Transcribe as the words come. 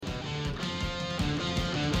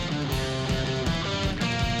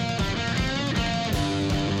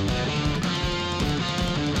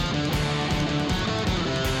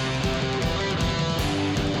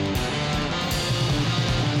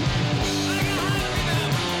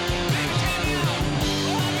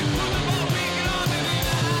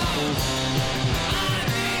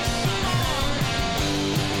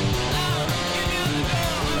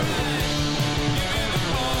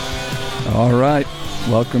All right.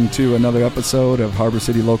 Welcome to another episode of Harbor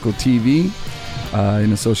City Local TV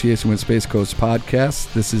in association with Space Coast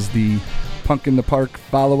Podcast. This is the Punk in the Park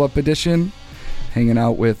follow-up edition. Hanging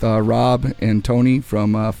out with Rob and Tony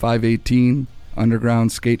from 518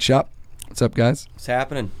 Underground Skate Shop. What's up, guys? What's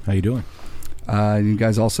happening? How you doing? You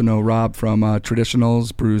guys also know Rob from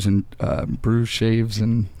Traditionals, Brews, Shaves,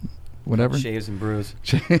 and whatever. Shaves and Brews.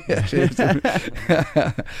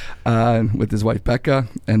 With his wife Becca,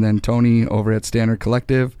 and then Tony over at Standard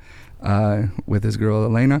Collective with his girl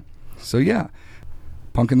Elena. So yeah,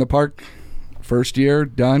 Punk in the Park, first year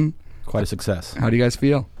done. Quite a success. How do you guys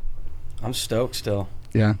feel? I'm stoked still.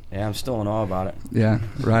 Yeah, I'm still in awe about it. yeah,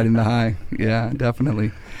 riding the high. Yeah,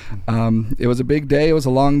 definitely. It was a big day. It was a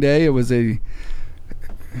long day. It was the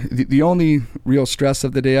only real stress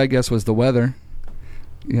of the day, I guess, was the weather.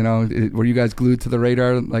 You know, were you guys glued to the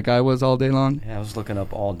radar like I was all day long? Yeah, I was looking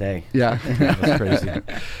up all day. Yeah. That's crazy.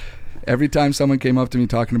 Every time someone came up to me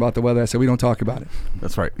talking about the weather, I said, we don't talk about it.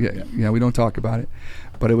 That's right. Yeah, we don't talk about it.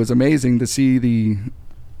 But it was amazing to see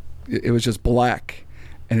it was just black,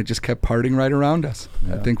 and it just kept parting right around us.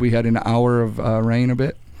 Yeah. I think we had an hour of rain a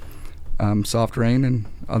bit, soft rain, and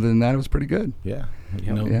other than that, it was pretty good. Yeah.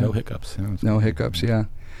 Yeah. No hiccups. Yeah, No hiccups, yeah.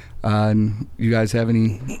 And you guys have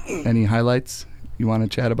any highlights you want to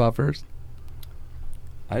chat about first?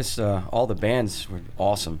 I just all the bands were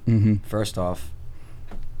awesome. Mm-hmm. First off,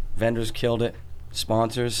 vendors killed it.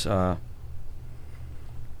 Sponsors, yeah,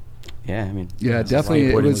 I mean, Yeah, definitely.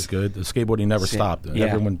 Skateboarding It was good. The skateboarding never stopped. Yeah.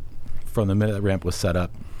 Everyone, from the minute the ramp was set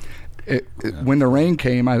up. When the rain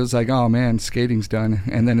came, I was like, "Oh man, skating's done."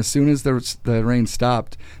 And then as soon as the rain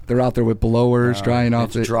stopped, they're out there with blowers drying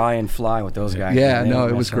off. It's dry and fly with those guys. Yeah, They no, don't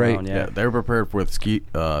it mess was great. around, Yeah, they were prepared with the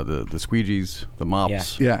squeegees, the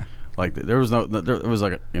mops. Yeah, Like there was no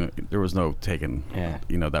taking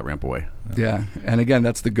that ramp away. yeah. And again,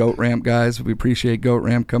 that's the Goat Ramp guys. We appreciate Goat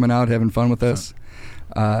Ramp coming out, having fun with us.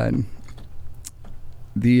 You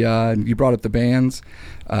brought up the bands.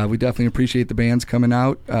 We definitely appreciate the bands coming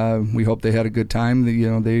out. We hope they had a good time.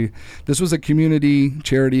 This was a community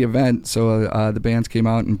charity event, so the bands came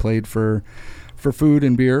out and played for food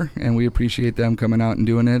and beer, and we appreciate them coming out and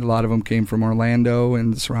doing it. A lot of them came from Orlando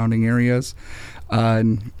and the surrounding areas.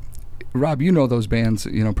 And Rob, you know those bands,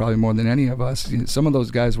 probably more than any of us. Some of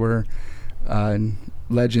those guys were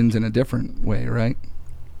legends in a different way, right?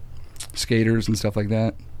 Skaters and stuff like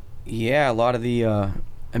that. Yeah, a lot of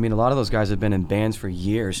those guys have been in bands for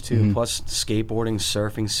years too. Mhm. Plus, skateboarding,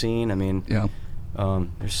 surfing scene. I mean, Yeah,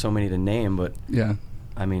 there's so many to name, but yeah.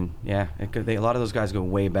 I mean, yeah, a lot of those guys go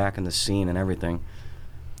way back in the scene and everything.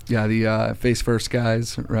 Yeah, the Face First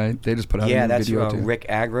guys, right? They just put out a new That's video too. Rick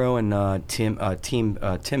Agro and Tim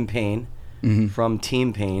Payne Mhm. from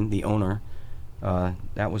Team Payne, the owner.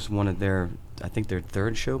 That was one of their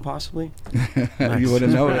third show possibly. You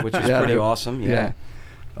wouldn't know it, which is Yeah, pretty they- awesome. Yeah.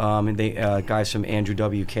 And they guys from Andrew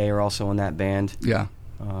WK are also in that band. Yeah,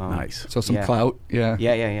 Nice. so some yeah. clout. Yeah.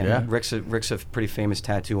 Yeah. Rick's a pretty famous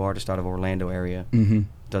tattoo artist out of Orlando area. Mm-hmm.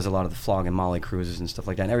 Does a lot of the Flog and Molly cruises and stuff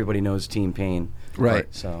like that. And everybody knows Team Payne. Right.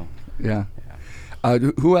 So. Yeah.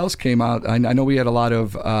 Who else came out? I know we had a lot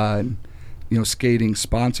of skating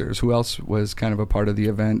sponsors. Who else was kind of a part of the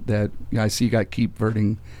event that I see you got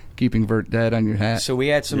Keeping Vert Dead on your hat? So we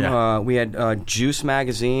had some. We had Juice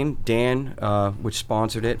Magazine, Dan, which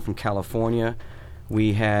sponsored it from California.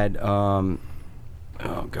 We had, Common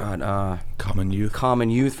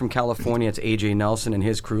Youth from California. It's AJ Nelson and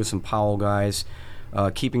his crew, some Powell guys.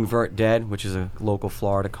 Keeping Vert Dead, which is a local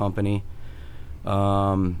Florida company.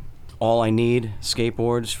 All I Need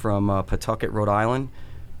skateboards from Pawtucket, Rhode Island,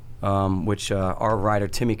 which our rider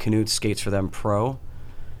Timmy Canute skates for them pro.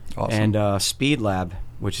 Awesome. And Speed Lab,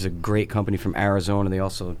 which is a great company from Arizona. They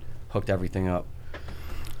also hooked everything up.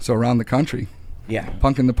 So around the country. Yeah.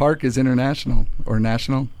 Punk in the Park is international or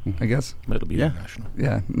national, I guess. It'll be Yeah. international.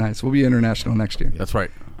 Yeah, nice. We'll be international next year. That's right.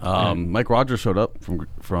 Mike Rogers showed up from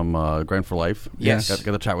Grind for Life. Yes.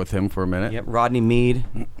 Got to chat with him for a minute. Yep. Rodney Mead,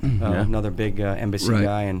 Yeah. another big embassy Right.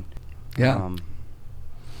 guy, and Yeah.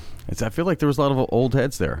 I feel like there was a lot of old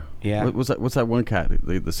heads there. Yeah. What's that one cat?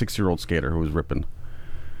 The 6-year-old skater who was ripping.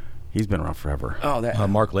 He's been around forever. that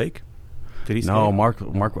Mark Lake? Did he? No,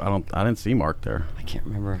 skate? Mark. I didn't see Mark there. I can't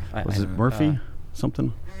remember. Was it Murphy?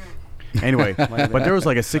 Something. Anyway, but there was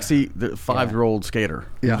like a 65-year-old skater.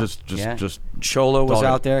 Yeah. Just Cholo was Dog it.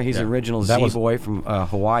 out there. He's Yeah. the original That was- Z-boy from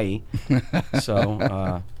Hawaii.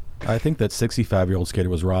 So I think that 65-year-old skater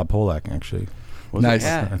was Rob Polak, actually. Was it? Nice.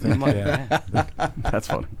 yeah, I think, yeah, That's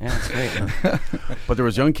funny. it's great. But there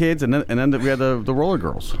was young kids, and then we had the roller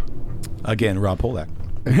girls. Again, Rob Polak.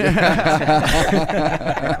 Yeah.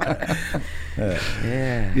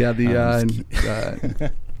 Yeah,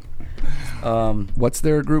 what's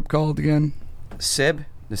their group called again? SIB,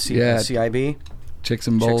 the Yeah. CIB, Chicks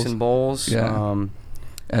and Bowls. Chicks and Bowls. Yeah.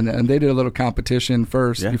 And they did a little competition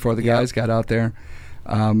first before the guys got out there.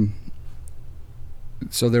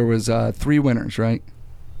 So there was 3 winners, right?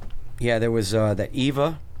 Yeah, there was that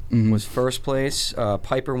Eva Mhm. was first place,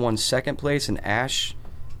 Piper won second place, and Ash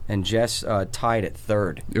and Jess tied at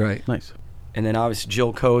third. Right. Nice. And then obviously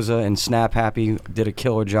Jill Koza and Snap Happy did a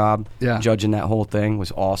killer job judging that whole thing.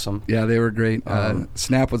 Was awesome. Yeah, they were great.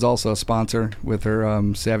 Snap was also a sponsor with her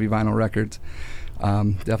Savvy Vinyl Records.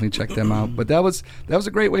 Definitely check them out. But that was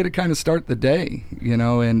a great way to kind of start the day, you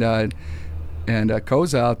know. And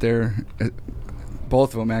Koza out there,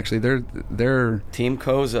 both of them actually, they're Team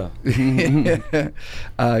Koza.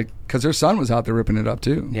 because her son was out there ripping it up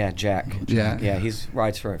too. Yeah, Jack. Yeah. He's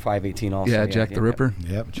rides for 518 also. Yeah, Jack the Ripper.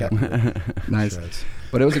 Yep. Check. Nice.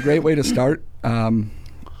 But it was a great way to start.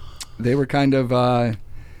 They were kind of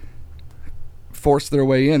forced their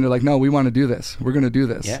way in. They're like, no, we want to do this. We're going to do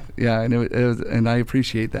this. Yeah, and it was, and I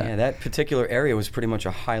appreciate that. Yeah, that particular area was pretty much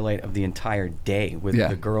a highlight of the entire day with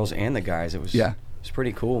the girls and the guys. It was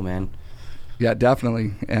pretty cool, man. Yeah,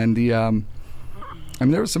 definitely. And I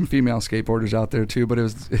mean, there were some female skateboarders out there too, but it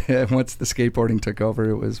was once the skateboarding took over,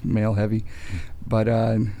 it was male heavy. But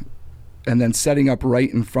and then setting up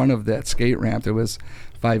right in front of that skate ramp, there was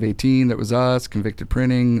 518. That was us, Convicted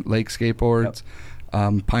Printing, Lake Skateboards,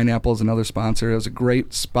 Pineapple's another sponsor. It was a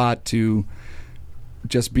great spot to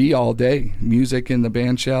just be all day. Music in the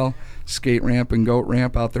band shell, skate ramp and goat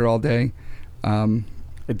ramp out there all day.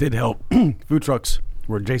 It did help. Food trucks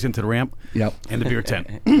were adjacent to the ramp. Yep. And the beer tent.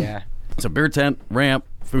 Yeah. So beer tent, ramp,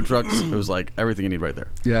 food trucks. It was like everything you need right there.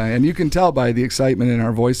 Yeah, and you can tell by the excitement in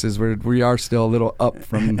our voices we are still a little up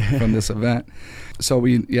from this event. So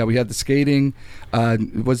we had the skating.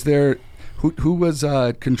 Was there who was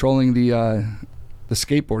controlling the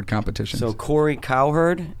skateboard competition? So Corey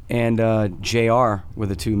Cowherd and JR were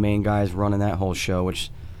the 2 main guys running that whole show,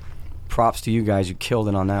 which props to you guys. You killed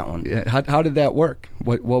it on that one. Yeah, how did that work?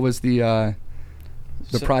 What was the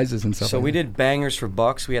prizes and stuff? So like we that? did bangers for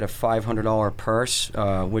bucks. We had a $500 purse,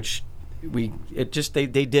 which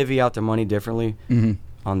they divvy out the money differently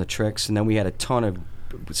on the tricks, and then we had a ton of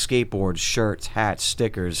skateboards, shirts, hats,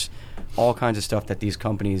 stickers, all kinds of stuff that these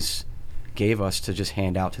companies gave us to just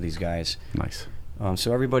hand out to these guys. Nice.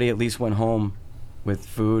 So everybody at least went home with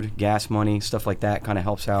food, gas money, stuff like that. Kind of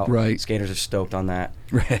helps out. Right. Skaters are stoked on that.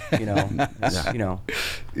 Right. You know. You know.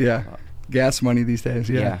 Yeah. Gas money these days.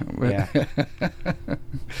 Yeah.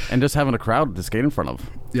 And just having a crowd to skate in front of.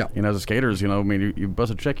 Yeah. You know, as a skaters, you know, I mean, you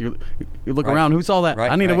bust a check, you look around, who saw that?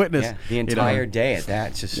 Right, I need a right. witness. Yeah. The entire day at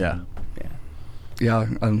that. It's just. Yeah.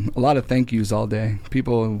 A lot of thank yous all day.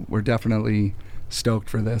 People were definitely stoked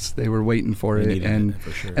for this. They were waiting for it, and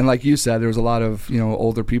for sure. And like you said, there was a lot of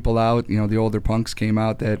older people out. The older punks came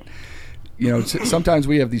out. That sometimes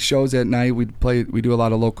we have these shows at night. We do a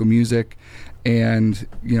lot of local music, and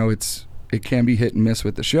it can be hit and miss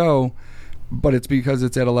with the show. But it's because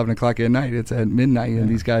it's at 11 o'clock at night. It's at midnight, and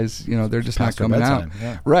these guys, they're just not coming out.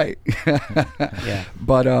 Yeah. Right. Yeah.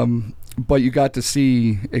 But you got to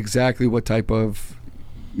see exactly what type of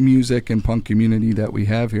music and punk community that we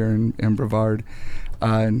have here in Brevard,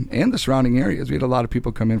 and the surrounding areas. We had a lot of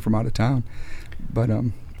people come in from out of town. But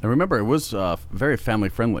and remember, it was very family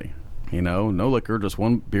friendly. No liquor, just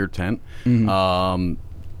one beer tent. Mm-hmm.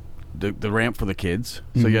 The ramp for the kids,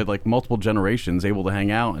 so you had like multiple generations able to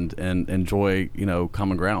hang out and enjoy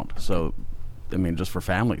common ground. So I mean, just for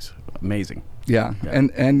families, amazing. Yeah.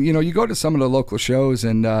 And you go to some of the local shows,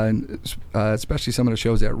 and especially some of the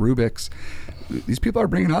shows at Rubik's, these people are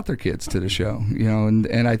bringing out their kids to the show,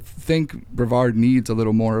 and I think Brevard needs a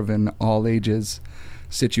little more of an all ages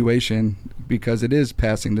situation, because it is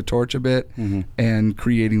passing the torch a bit and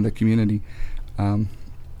creating the community.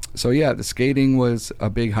 So yeah, the skating was a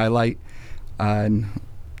big highlight. And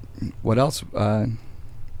what else,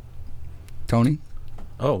 Tony?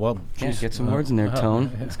 Oh, well. Yeah, get some words in there,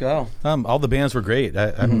 Tone. Let's go. All the bands were great.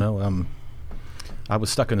 I don't know. I was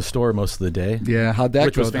stuck in a store most of the day. Yeah, how'd that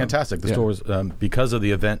Which go? was fantastic. The store was, because of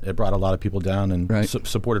the event, it brought a lot of people down and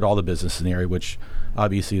supported all the business in the area, which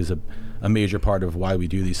obviously is a major part of why we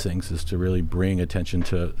do these things, is to really bring attention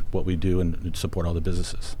to what we do and support all the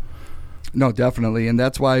businesses. No, definitely. And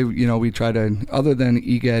that's why, we try to, other than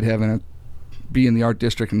EGAD be in the art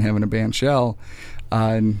district and having a band shell,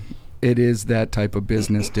 it is that type of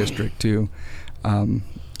business district too,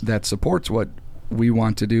 that supports what we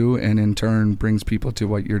want to do, and in turn brings people to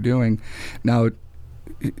what you're doing. Now,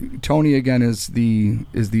 Tony again is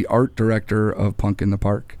the art director of Punk in the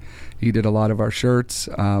Park. He did a lot of our shirts,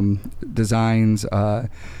 designs,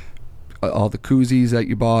 all the koozies that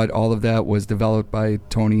you bought. All of that was developed by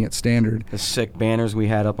Tony at Standard. The sick banners we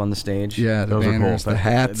had up on the stage. Yeah, the Those banners, are cool. the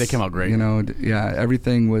hats. They came out great. You know,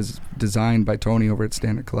 everything was designed by Tony over at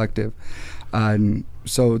Standard Collective.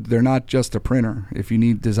 So they're not just a printer. If you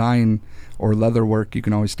need design or leather work, you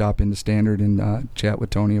can always stop into Standard and chat with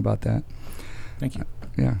Tony about that. Thank you.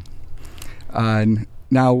 Yeah.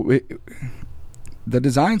 Now, the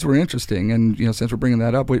designs were interesting, and since we're bringing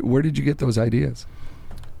that up, where did you get those ideas?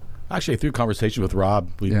 Actually, through conversation with Rob,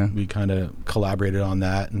 we kind of collaborated on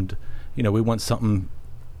that, and we want something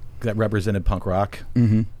that represented punk rock.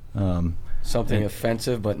 Mm-hmm. Something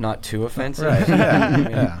offensive, but not too offensive. Right.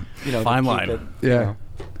 Yeah. Fine line.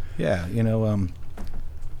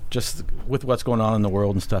 Just with what's going on in the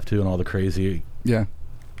world and stuff too, and all the crazy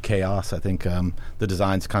chaos, I think the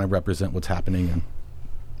designs kind of represent what's happening, and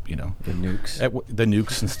the nukes, the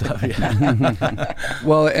nukes and stuff. Yeah.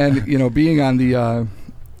 Well, and being on the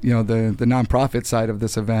the nonprofit side of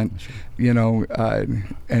this event,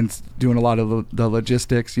 and doing a lot of the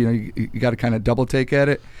logistics, you got to kind of double take at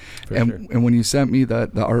it. And when you sent me the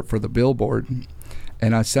art for the billboard,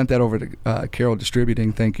 and I sent that over to Carol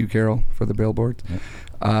Distributing, thank you, Carol, for the billboard. Yep.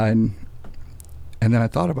 And then I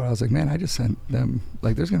thought about it. I was like, man, I just sent them,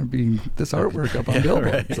 there's going to be this artwourk up on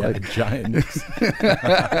billboards. Right. Giant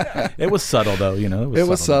nukes. It was subtle, though, It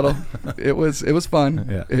was subtle. It was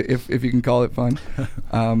fun, if you can call it fun.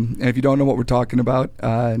 And if you don't know what we're talking about,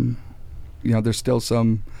 there's still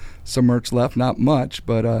some merch left. Not much,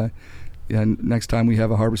 but next time we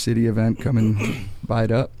have a Harbor City event, come and buy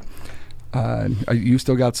it up. You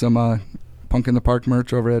still got some Punk in the Park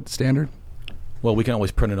merch over at Standard? Well, we can always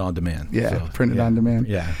print it on demand. Yeah, print it on demand.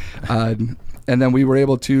 Yeah. And then we were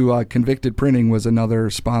able to, Convicted Printing was another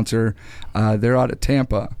sponsor. They're out of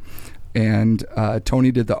Tampa. And Tony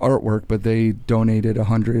did the artwork, but they donated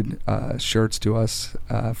 100 shirts to us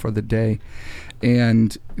for the day.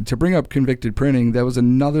 And to bring up Convicted Printing, that was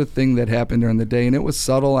another thing that happened during the day. And it was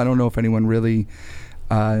subtle. I don't know if anyone really,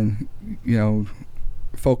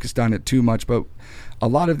 focused on it too much. But a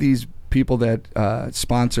lot of these people that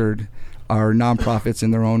sponsored are nonprofits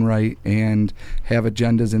in their own right and have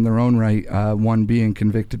agendas in their own right, one being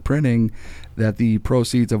Convicted Printing, that the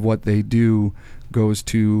proceeds of what they do goes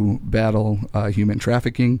to battle human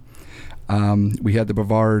trafficking. We had the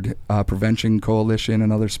Brevard Prevention Coalition,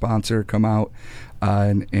 another sponsor, come out,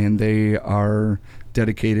 and they are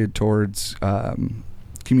dedicated towards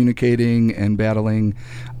communicating and battling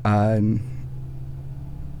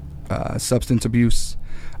substance abuse.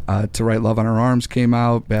 To Write Love on Our Arms came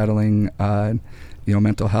out, battling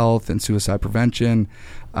mental health and suicide prevention.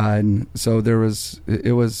 And so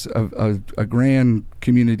it was a grand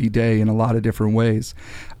community day in a lot of different ways.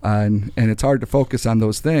 And it's hard to focus on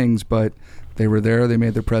those things, but they were there, they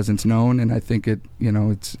made their presence known, and I think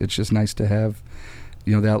it's just nice to have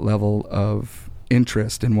that level of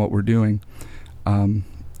interest in what we're doing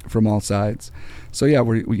from all sides. So yeah,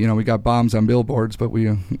 we got bombs on billboards, but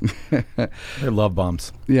we they love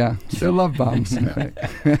bombs. Yeah, they love bombs.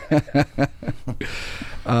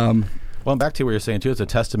 Well, back to what you're saying too, it's a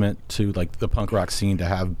testament to the punk rock scene to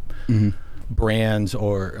have brands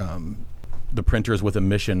or the printers with a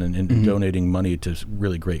mission and donating money to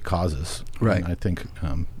really great causes. Right. And I think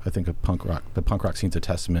the punk rock scene's a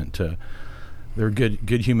testament to they're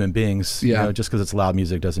good human beings. Yeah. Just because it's loud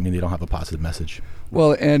music doesn't mean they don't have a positive message.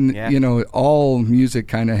 Well, and all music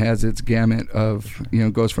kind of has its gamut of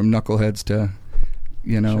goes from knuckleheads to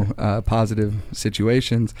positive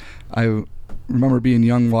situations. I remember being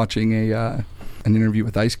young, watching an interview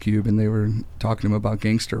with Ice Cube, and they were talking to him about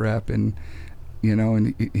gangster rap, and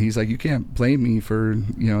and he's like, you can't blame me for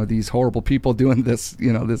these horrible people doing this.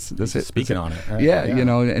 Speaking on it. Right? Yeah,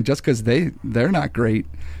 and just because they're not great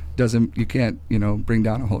doesn't, you can't bring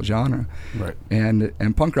down a whole genre. Right.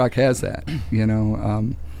 And punk rock has that.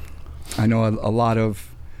 I know a lot of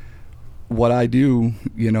what I do,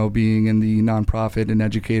 being in the nonprofit and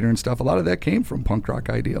educator and stuff, a lot of that came from punk rock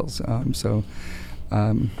ideals. So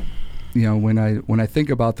when I think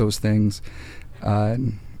about those things,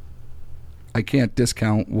 I can't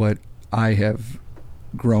discount what I have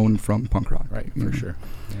grown from punk rock. Right, for sure.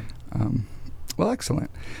 Yeah. Well,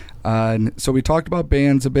 excellent. So we talked about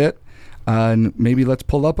bands a bit. Maybe let's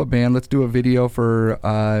pull up a band. Let's do a video for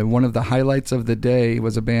one of the highlights of the day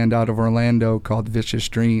was a band out of Orlando called Vicious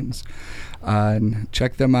Dreams.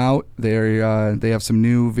 Check them out. They have some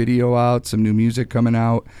new video out, some new music coming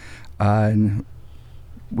out.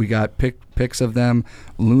 we got pics of them.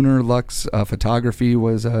 Lunar Lux Photography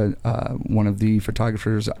was one of the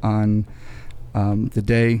photographers on the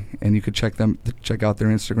day, and you could check out their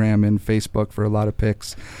Instagram and Facebook for a lot of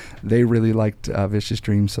pics. They really liked Vicious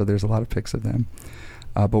Dreams, so there's a lot of pics of them.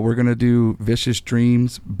 But we're going to do Vicious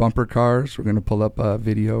Dreams bumper cars. We're going to pull up a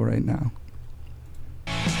video right now.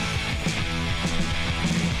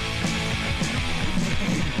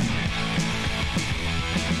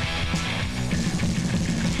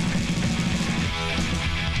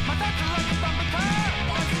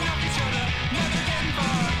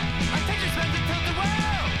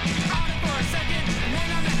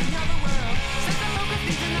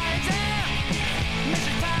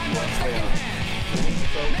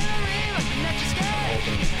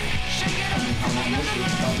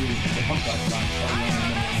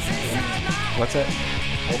 What's that?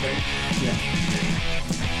 Okay. Yeah.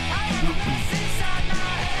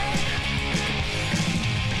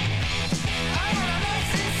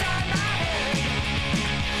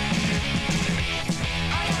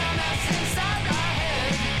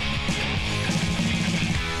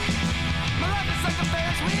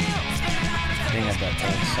 They have that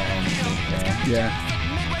old sound. Yeah.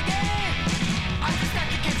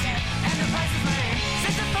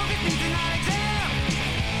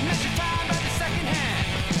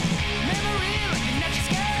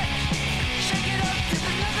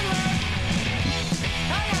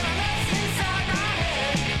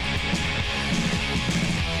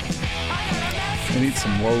 I need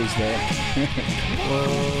some woes there.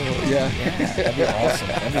 Whoa, yeah. That'd be awesome.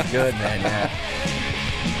 That'd be good, man. Yeah.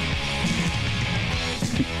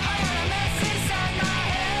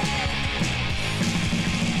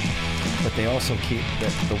 But they also keep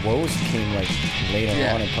the woes came like later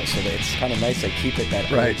on, so it's kind of nice. They keep it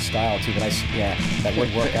that old style too. But that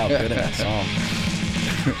would work out good in that song.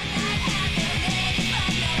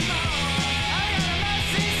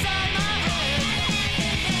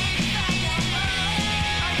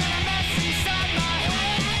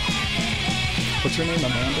 What's your name,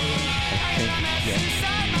 Amanda? I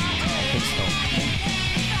think so.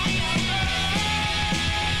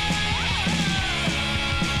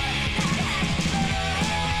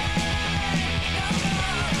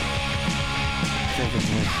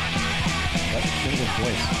 That's a good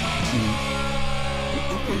voice.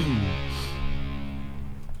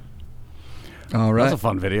 All right. That was a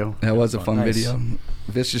fun video. That was a fun video.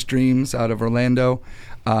 Vicious Dreams out of Orlando.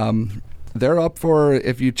 They're up for,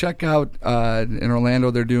 if you check out in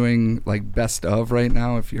Orlando, they're doing like best of right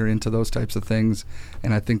now if you're into those types of things.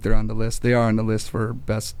 And I think they're on the list. They are on the list for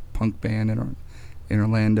best punk band in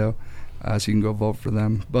Orlando. So you can go vote for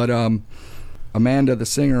them. But Amanda, the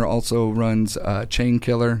singer, also runs Chain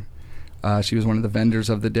Killer. She was one of the vendors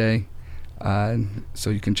of the day. So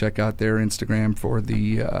you can check out their Instagram for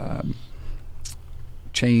the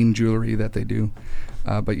chain jewelry that they do.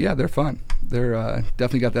 But yeah, they're fun. They're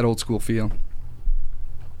definitely got that old school feel.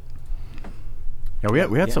 Yeah,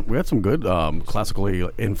 we had some good classically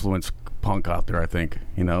influenced punk out there. I think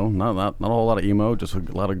not a whole lot of emo, just a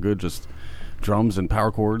lot of good just drums and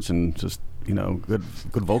power chords and just good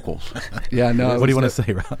vocals. Yeah, no. What do you want to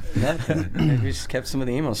say, Rob? Nothing. We just kept some of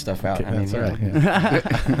the emo stuff out. That's all right.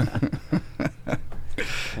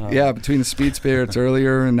 Yeah, between the Speed Spirits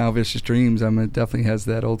earlier and now Vicious Dreams, it definitely has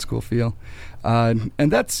that old school feel. And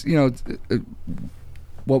that's,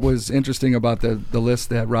 what was interesting about the list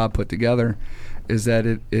that Rob put together is that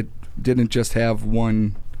it didn't just have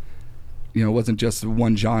one, it wasn't just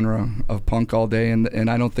one genre of punk all day. And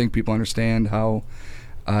I don't think people understand how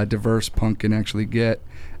diverse punk can actually get.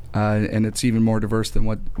 And it's even more diverse than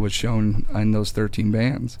what was shown in those 13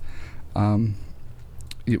 bands.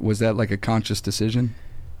 Was that like a conscious decision?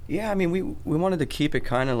 Yeah, we wanted to keep it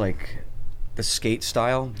kind of like the skate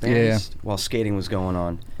style bands while skating was going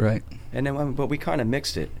on. Right. And then, but we kind of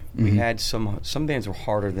mixed it. Mm-hmm. We had some bands were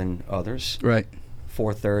harder than others. Right.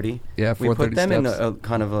 430. Yeah, 430 we put them steps. in a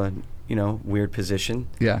kind of a weird position.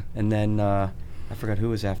 Yeah. And then I forgot who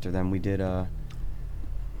was after them. We did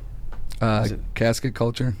Casket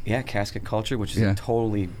Culture. Yeah, Casket Culture, which is a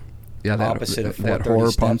totally opposite of 430 that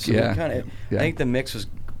horror steps. punk. So I think the mix was.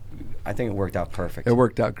 I think it worked out perfect. It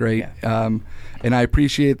worked out great. Yeah. And I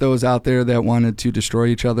appreciate those out there that wanted to destroy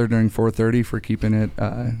each other during 430 for keeping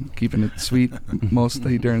it sweet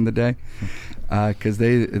mostly during the day, because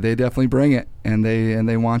they definitely bring it, and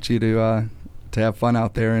they want you to have fun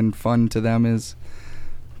out there, and fun to them is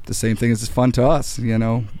the same thing as fun to us,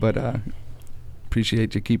 But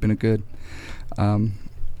appreciate you keeping it good.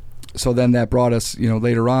 So then that brought us,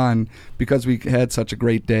 later on, because we had such a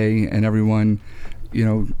great day and everyone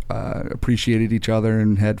appreciated each other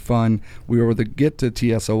and had fun. We were able to get to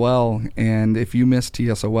TSOL, and if you missed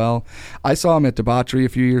TSOL, I saw him at Debauchery a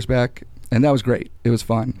few years back, and that was great. It was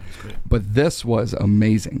fun. But this was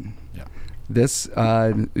amazing. Yeah. This,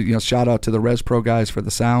 shout out to the Res Pro guys for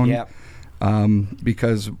the sound. Yeah.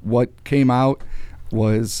 Because what came out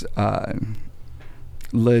was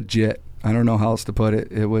legit. I don't know how else to put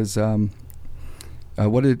it. It was.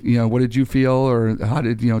 What did you feel, or how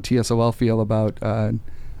did TSOL feel about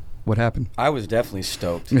what happened? I was definitely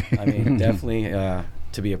stoked. I mean, definitely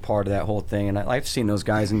to be a part of that whole thing. And I've seen those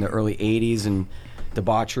guys in the early '80s and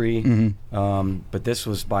Debauchery, but this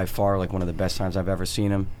was by far like one of the best times I've ever seen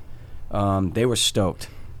them. They were stoked.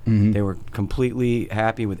 They were completely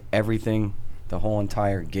happy with everything. The whole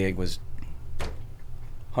entire gig was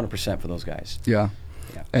 100% for those guys. Yeah.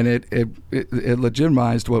 And it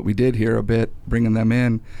legitimized what we did here a bit, bringing them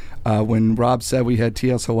in. When Rob said we had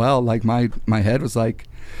TSOL, like my head was like,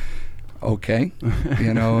 okay,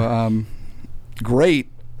 great.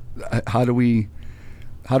 How do we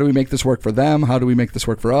make this work for them? How do we make this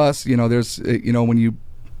work for us? There's when you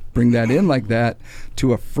bring that in like that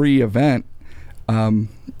to a free event,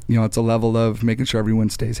 it's a level of making sure everyone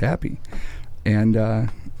stays happy. And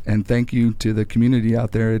thank you to the community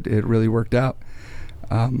out there. It really worked out.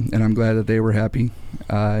 And I'm glad that they were happy.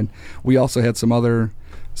 We also had some other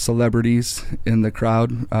celebrities in the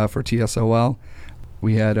crowd for TSOL.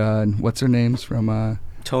 We had, what's their names from?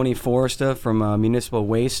 Tony Forrester from Municipal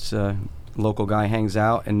Waste, local guy, hangs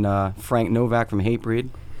out, and Frank Novak from Hatebreed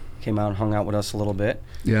came out and hung out with us a little bit.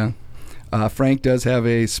 Yeah. Frank does have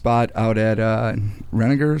a spot out at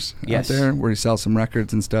Renegers out there where he sells some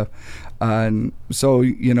records and stuff. And so,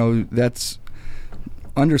 that's...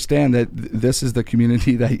 understand that this is the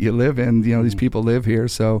community that you live in. These people live here.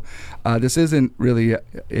 So this isn't really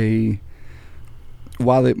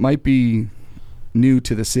while it might be new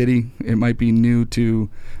to the city, it might be new to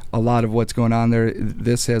a lot of what's going on there.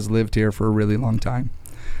 This has lived here for a really long time.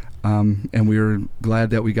 And we were glad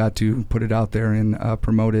that we got to put it out there and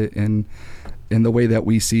promote it in the way that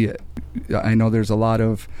we see it. I know there's a lot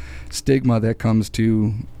of stigma that comes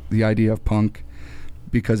to the idea of punk,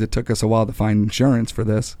 because it took us a while to find insurance for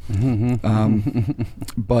this. But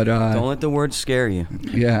don't let the word scare you.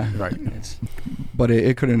 Yeah. Right. But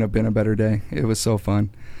it couldn't have been a better day. It was so fun.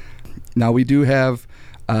 Now we do have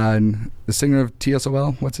the singer of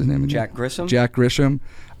TSOL, what's his name again? Jack Grisham. Jack Grisham.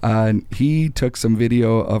 He took some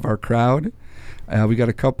video of our crowd. We got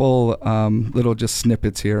a couple little just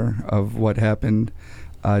snippets here of what happened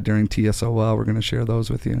during TSOL. We're going to share those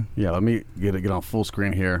with you. Yeah, let me get on full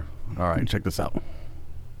screen here. All right, check this out.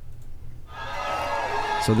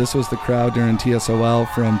 So this was the crowd during TSOL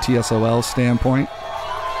from TSOL's standpoint.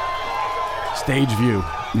 Stage view.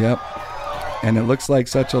 Yep. And it looks like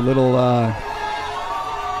such a little...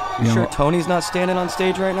 You sure Tony's not standing on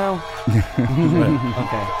stage right now?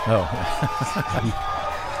 Okay. Oh.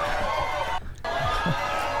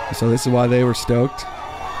 So this is why they were stoked.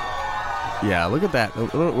 Yeah, look at that.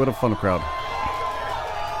 What a fun crowd.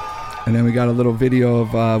 And then we got a little video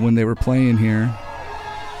of when they were playing here.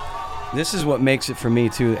 This is what makes it for me,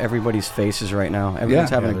 too. Everybody's faces right now. Everyone's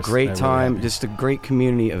having a great time. Really just a great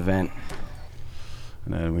community event.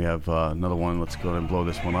 And then we have another one. Let's go ahead and blow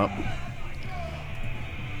this one up.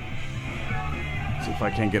 See if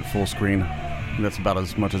I can't get full screen. That's about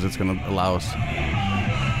as much as it's going to allow us.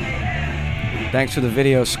 Thanks for the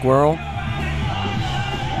video, Squirrel. Oh,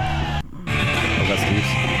 that's Steve's.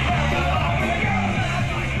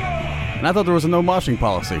 And I thought there was a no moshing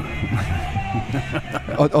policy.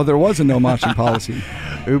 Oh, there was a no moshing policy.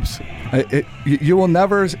 Oops. You will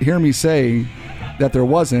never hear me say that there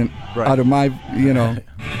wasn't out of my,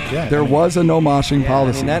 there was a no moshing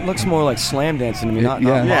policy. I mean, that looks more like slam dancing to me, not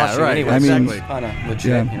moshing. Right. Anyway, Exactly. Kind of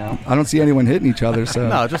legit, I don't see anyone hitting each other, so.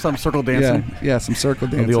 No, just some circle dancing. Yeah, some circle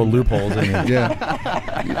dancing. The old loopholes in it.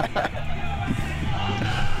 Yeah.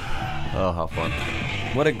 Oh, how fun.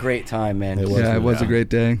 What a great time, man. It was a great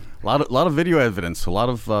day. A lot of video evidence, a lot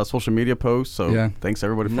of social media posts. So thanks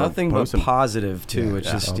everybody for nothing posting. but positive too.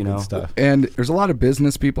 It's just stuff. And there's a lot of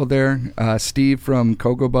business people there. Steve from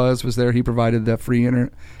Cocoa Buzz was there. He provided the free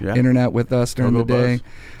internet with us during Cocoa the day.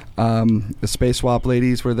 The Space Swap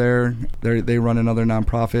ladies were there. They run another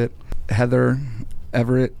nonprofit. Heather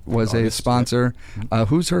Everett was a sponsor.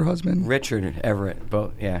 Who's her husband? Richard Everett.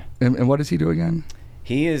 Both. Yeah. And what does he do again?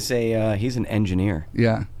 He is he's an engineer.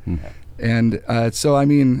 Yeah. And so, I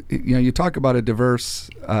mean, you talk about a diverse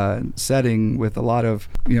setting with a lot of,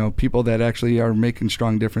 people that actually are making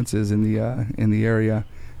strong differences in the area.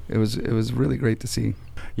 It was really great to see.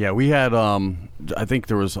 Yeah, we had, I think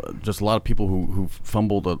there was just a lot of people who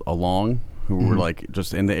fumbled along, who were like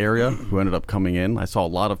just in the area who ended up coming in. I saw a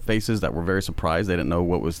lot of faces that were very surprised. They didn't know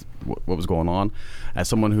what was going on. As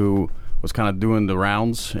someone who was kind of doing the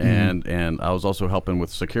rounds, and I was also helping with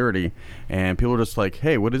security, and people were just like,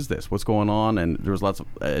 hey, what is this? What's going on? And there was lots of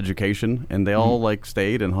education, and they all like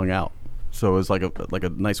stayed and hung out. So it was like a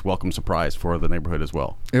nice welcome surprise for the neighborhood as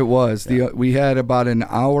well. It was. We had about an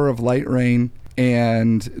hour of light rain,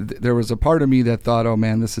 and there was a part of me that thought, oh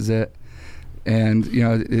man, this is it. And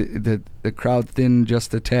the crowd thinned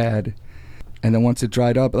just a tad. And then once it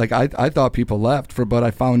dried up, like I thought people left, but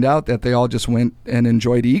I found out that they all just went and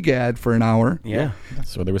enjoyed EGAD for an hour. Yeah.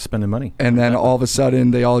 So they were spending money. And then all of a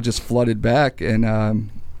sudden they all just flooded back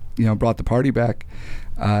and brought the party back.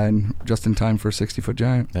 And just in time for 60-Foot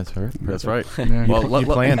Giant. That's right. That's right. Yeah. Well, you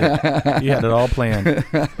planned it. You had it all planned.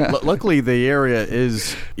 Luckily, the area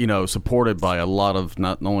is supported by a lot of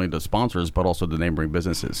not only the sponsors but also the neighboring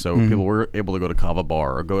businesses. So people were able to go to Kava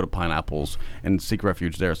Bar or go to Pineapples and seek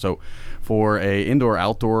refuge there. So for a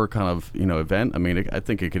indoor-outdoor kind of event, I mean, I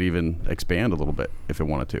think it could even expand a little bit if it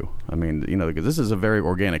wanted to. I mean, because this is a very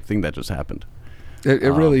organic thing that just happened.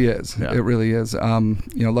 It really is. Yeah. It really is.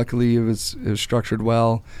 Luckily it was structured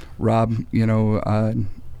well. Rob,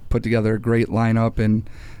 put together a great lineup and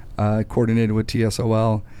coordinated with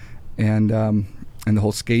TSOL and the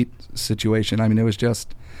whole skate situation. I mean, it was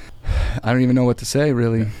just, I don't even know what to say,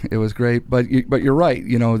 really. It was great. But you're right.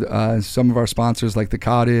 Some of our sponsors like the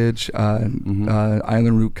Cottage,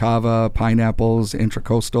 Island Root Kava, Pineapples,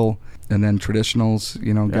 Intracoastal, and then Traditionals,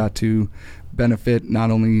 got to benefit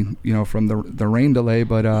not only from the rain delay,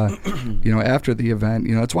 but after the event.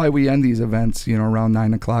 That's why we end these events around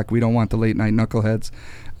 9:00. We don't want the late night knuckleheads,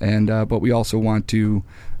 and but we also want to,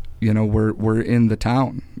 we're in the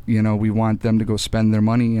town. We want them to go spend their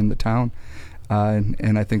money in the town,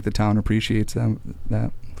 and I think the town appreciates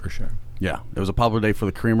that for sure. Yeah, it was a popular day for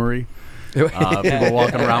the Creamery. People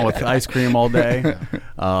walking around with ice cream all day.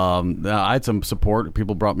 I had some support.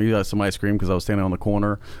 People brought me some ice cream because I was standing on the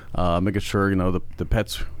corner, making sure the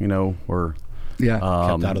pets were kept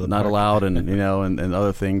out of the not park. allowed, and and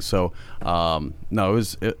other things. So no, it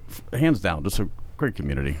was hands down just a great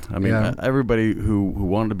community. I mean, everybody who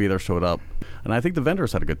wanted to be there showed up. And I think the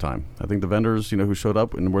vendors had a good time. I think the vendors, who showed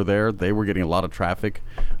up and were there, they were getting a lot of traffic,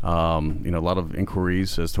 a lot of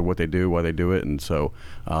inquiries as to what they do, why they do it. And so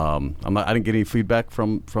I didn't get any feedback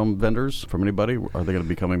from vendors, from anybody. Are they going to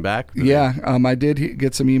be coming back? I did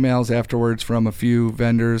get some emails afterwards from a few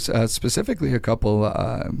vendors, specifically a couple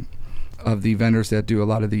of the vendors that do a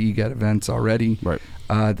lot of the EGAD events already. Right.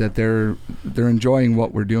 That they're enjoying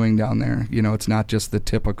what we're doing down there. It's not just the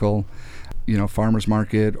typical farmers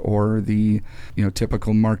market or the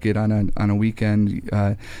typical market on a weekend.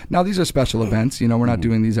 Now these are special events. We're not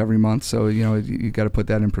doing these every month, so you got to put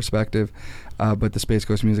that in perspective. But the Space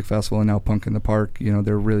Coast Music Festival and now Punk in the Park,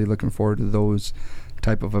 they're really looking forward to those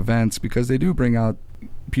type of events because they do bring out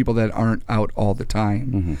people that aren't out all the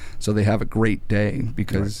time. So they have a great day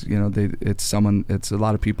because it's a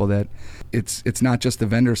lot of people that it's not just the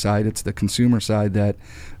vendor side, it's the consumer side that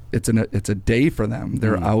it's a day for them.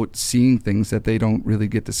 They're out seeing things that they don't really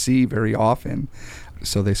get to see very often,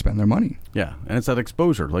 so they spend their money. Yeah, and it's that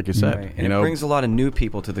exposure, like you said. Right. And it brings a lot of new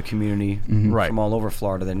people to the community from all over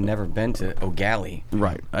Florida that have never been to O'Galley.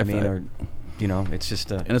 Right. It's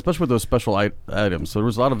just and especially with those special items. So there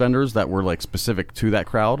was a lot of vendors that were like specific to that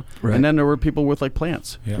crowd, right. And then there were people with like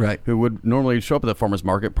plants, right, who would normally show up at the farmers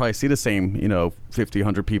market, probably see the same 50,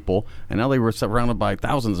 100 people, and now they were surrounded by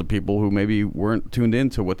thousands of people who maybe weren't tuned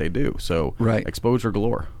into what they do. So right. Exposure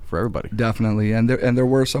galore for everybody. Definitely, and there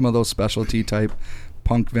were some of those specialty type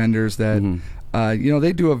punk vendors that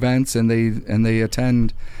they do events and they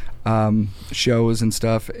attend shows and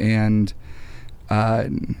stuff, and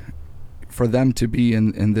for them to be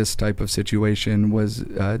in this type of situation was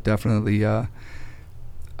definitely a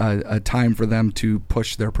time for them to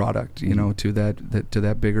push their product, to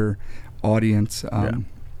that bigger audience.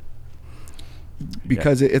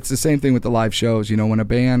 Because it's the same thing with the live shows. When a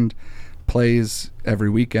band plays every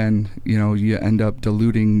weekend, you end up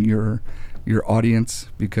diluting your audience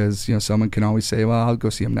because someone can always say, well, I'll go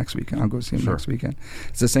see him next weekend. Next weekend.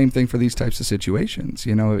 It's the same thing for these types of situations.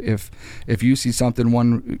 If you see something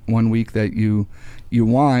one week that you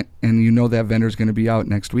want and that vendor's going to be out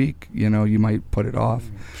next week, you might put it off.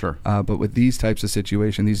 Sure. But with these types of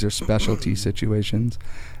situations, these are specialty situations,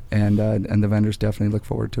 and the vendors definitely look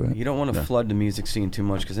forward to it. You don't want to flood the music scene too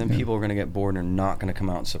much because then people are going to get bored and are not going to come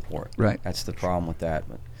out and support. Right. That's the problem with that.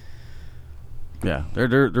 But yeah,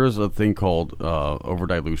 there's a thing called over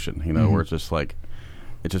dilution, where it's just like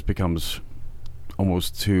it just becomes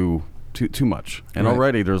almost too much, and right.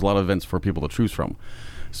 Already there's a lot of events for people to choose from.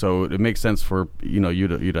 So it makes sense for you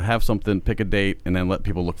to have something, pick a date, and then let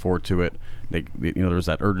people look forward to it. There's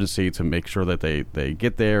that urgency to make sure that they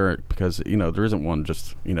get there, because there isn't one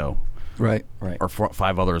just right or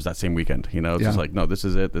 5 others that same weekend. It's just like, no, this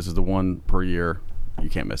is it. This is the one per year. You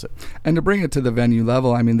can't miss it. And to bring it to the venue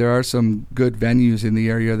level, I mean, there are some good venues in the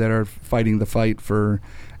area that are fighting the fight for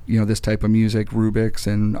this type of music, Rubik's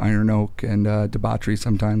and Iron Oak and Debauchery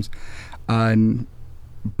sometimes.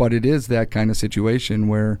 But it is that kind of situation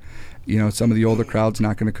where, some of the older crowd's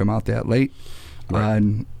not going to come out that late.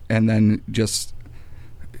 Right. And then just,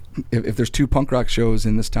 if there's 2 punk rock shows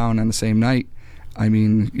in this town on the same night, I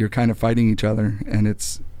mean, you're kind of fighting each other. And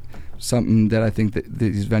it's something that I think that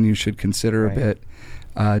these venues should consider a bit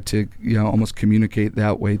to, almost communicate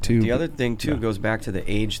that way too. The other thing too goes back to the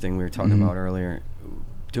age thing we were talking about earlier.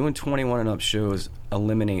 Doing 21 and up shows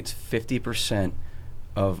eliminates 50%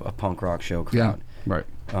 of a punk rock show crowd. Right.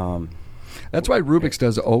 That's why Rubik's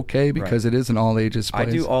does okay, because it is an all ages place.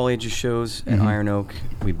 I do all ages shows at Iron Oak.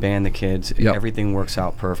 We band the kids. Yep. Everything works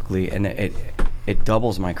out perfectly, and it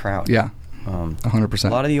doubles my crowd. Yeah, 100%. A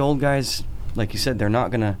lot of the old guys, like you said, they're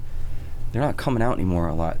not coming out anymore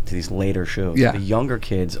a lot to these later shows. Yeah. The younger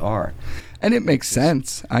kids are. And it makes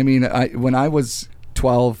sense. I mean, when I was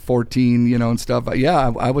 12, 14, and stuff,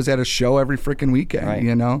 I was at a show every freaking weekend,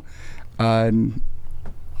 right.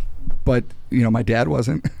 But, my dad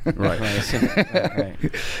wasn't. Right.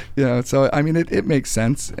 Right. So, I mean, it makes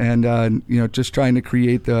sense. And, just trying to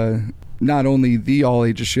create not only the all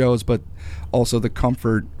ages shows, but also the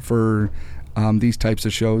comfort for these types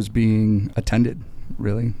of shows being attended,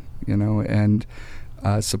 really, and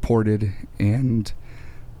supported and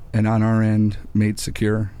on our end made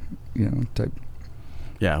secure, type.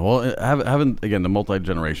 Yeah, well, having again the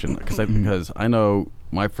multi-generation, because I know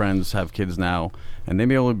my friends have kids now, and they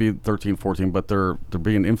may only be 13, 14, but they're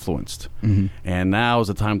being influenced. Mm-hmm. And now is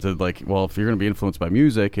the time to, like, well, if you're going to be influenced by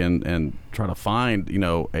music and try to find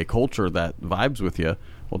a culture that vibes with you,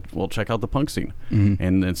 well, check out the punk scene,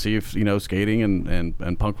 and see if skating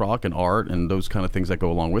and punk rock and art and those kind of things that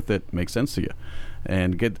go along with it make sense to you,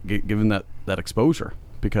 and get given that exposure.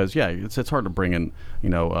 Because it's hard to bring in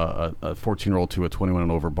a 14-year-old to a 21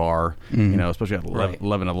 and over bar, especially at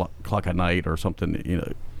 11 o'clock at night or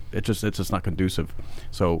something. It's just not conducive.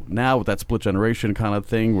 So now with that split generation kind of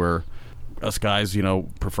thing, where us guys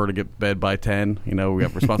prefer to get bed by 10, we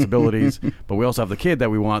have responsibilities, but we also have the kid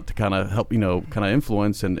that we want to kind of help kind of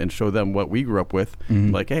influence and show them what we grew up with.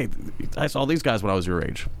 Like, hey, I saw these guys when I was your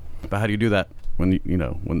age, but how do you do that when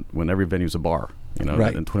when every venue's a bar,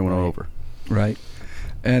 right. and 21 and over, right?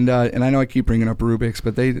 And I know I keep bringing up Rubik's,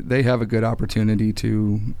 but they have a good opportunity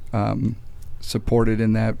to support it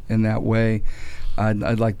in that way.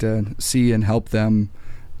 I'd like to see and help them,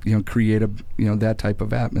 create that type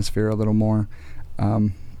of atmosphere a little more.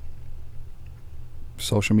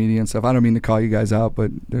 Social media and stuff. I don't mean to call you guys out,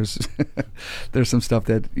 but there's some stuff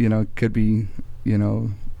that could be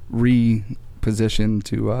repositioned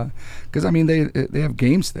to, because I mean they have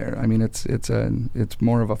games there. I mean it's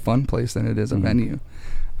more of a fun place than it is a venue.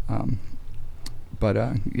 But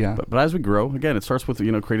as we grow, again, it starts with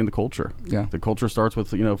creating the culture. Yeah, the culture starts with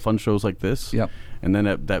fun shows like this. Yep. And then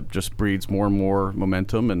that just breeds more and more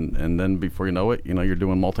momentum, and then before you know it, you're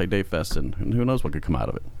doing multi-day fest, and who knows what could come out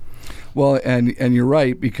of it. Well, and you're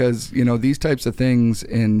right, because these types of things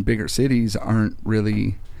in bigger cities aren't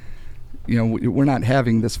really. We're not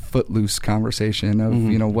having this footloose conversation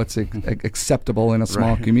of what's acceptable in a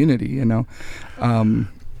small community.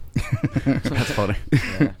 That's funny.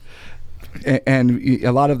 Yeah. And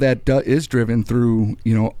a lot of that is driven through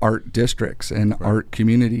art districts and art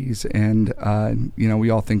communities, and we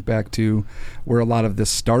all think back to where a lot of this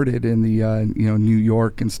started in the New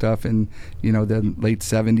York and stuff, and the late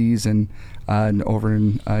 70s and over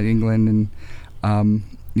in England, and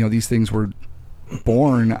these things were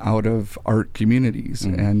born out of art communities,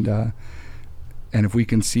 and if we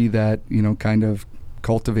can see that kind of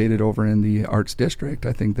cultivated over in the arts district,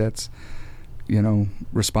 I think that's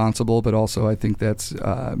responsible, but also I think that's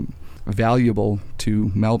valuable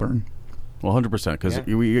to Melbourne. Well, 100%, because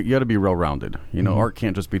you got to be well-rounded. Art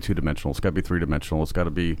can't just be two-dimensional. It's got to be three-dimensional. It's got to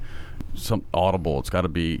be some audible. It's got to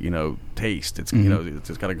be taste. It's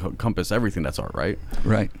it's got to encompass everything that's art, right?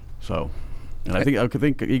 Right. So, and I think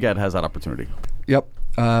EGAD has that opportunity. Yep.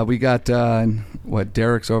 We got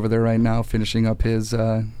Derek's over there right now finishing up his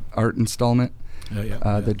art installment.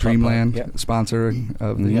 The Dreamland sponsor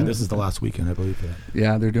of the. Yeah, this is the last weekend, I believe.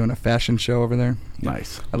 Yeah, they're doing a fashion show over there.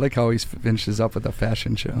 Nice. I like how he finishes up with a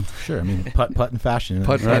fashion show. Sure, I mean putt and fashion.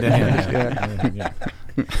 Putt and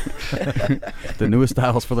The newest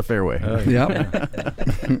styles for the fairway. Yep.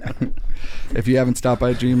 If you haven't stopped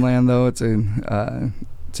by Dreamland, though, it's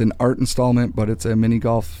an art installment, but it's a mini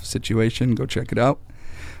golf situation. Go check it out.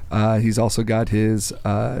 He's also got his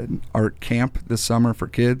art camp this summer for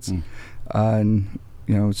kids. And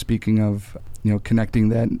speaking of connecting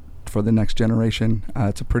that for the next generation,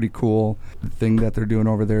 it's a pretty cool thing that they're doing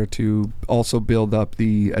over there to also build up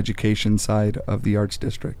the education side of the arts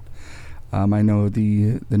district. I know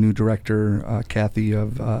the new director, Kathy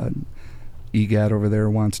of EGAD over there,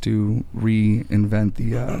 wants to reinvent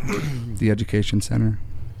the education center.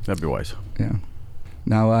 That'd be wise. Yeah.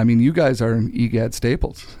 Now, I mean, you guys are EGAD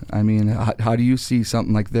staples. I mean, how do you see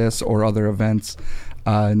something like this or other events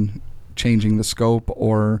changing the scope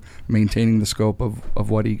or maintaining the scope of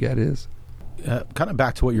what EGAD is? Kind of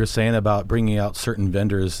back to what you were saying about bringing out certain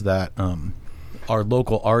vendors that are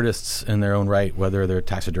local artists in their own right, whether they're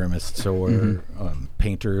taxidermists or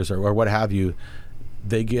painters or what have you.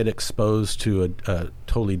 They get exposed to a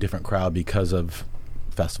totally different crowd because of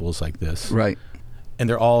festivals like this. Right. And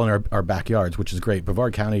they're all in our backyards, which is great.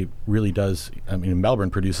 Brevard County really does. I mean, Melbourne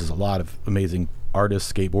produces a lot of amazing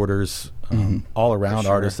artists, skateboarders, all around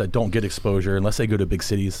artists that don't get exposure unless they go to big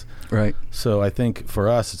cities. Right. So I think for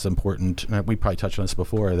us, it's important, and we probably touched on this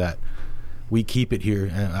before, that we keep it here.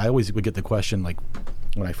 And I always would get the question, like,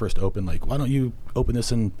 when I first opened, like, why don't you open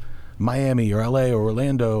this in Miami or LA or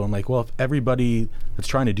Orlando? I'm like, well, if everybody that's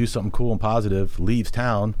trying to do something cool and positive leaves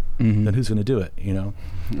town, then who's going to do it,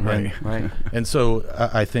 Right. And so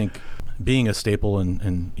I think being a staple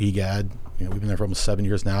in EGAD, we've been there for almost 7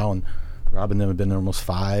 years now, and Rob and them have been there almost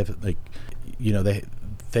 5. Like,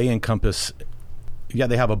 they encompass,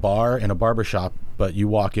 they have a bar and a barbershop, but you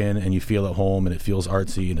walk in and you feel at home, and it feels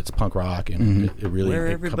artsy, and it's punk rock, and it really where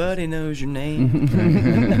everybody knows your name.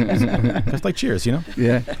 It's like Cheers,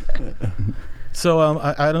 Yeah. So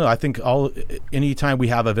I don't know. I think anytime we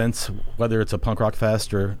have events, whether it's a punk rock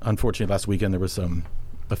fest or, unfortunately, last weekend there was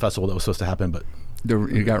a festival that was supposed to happen, but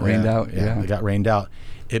It got rained out. Yeah, it got rained out.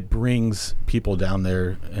 It brings people down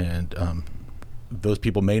there, and those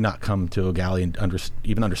people may not come to O'Galley and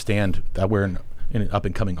even understand that we're in an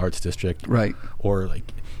up-and-coming arts district. Right. Or,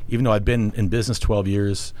 like, even though I've been in business 12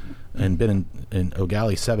 years and been in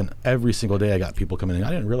O'Galley 7, every single day I got people coming in. I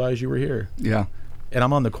didn't realize you were here. Yeah. And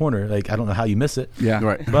I'm on the corner. Like, I don't know how you miss it. Yeah.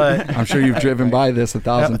 Right. But I'm sure you've driven by this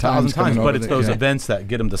 1,000 times. But it's those events that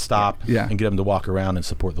get them to stop Yeah. and get them to walk around and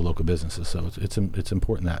support the local businesses. So it's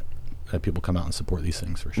important that people come out and support these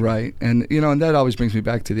things, for sure. Right. And, and that always brings me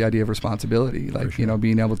back to the idea of responsibility. Like, sure.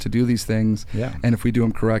 being able to do these things. Yeah. And if we do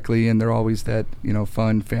them correctly and they're always that,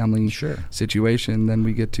 fun family situation, then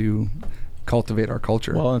we get to cultivate our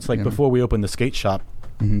culture. Well, it's like before we opened the skate shop,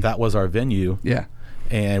 that was our venue. Yeah.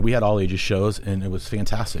 And we had all ages shows, and it was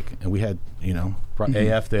fantastic. And we had, brought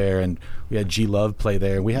AF there, and we had G Love play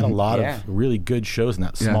there. We had a lot of really good shows in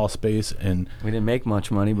that small space. And we didn't make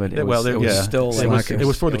much money, but it was still it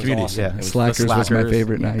was for the community. Awesome. Yeah, Slackers was my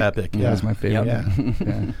favorite night. Epic. That was my favorite.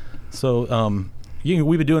 Yeah. So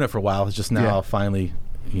we've been doing it for a while. It's just now finally,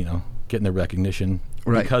 getting the recognition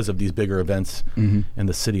because of these bigger events and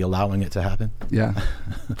the city allowing it to happen. Yeah.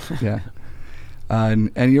 Yeah.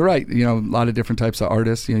 And you're right. A lot of different types of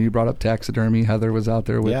artists. You brought up taxidermy. Heather was out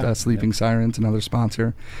there with Sleeping Sirens, another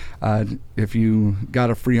sponsor. If you got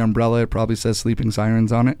a free umbrella, it probably says Sleeping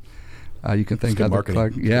Sirens on it. You can thank Heather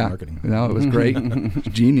Clark. Yeah, no, it was great,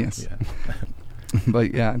 genius. Yeah.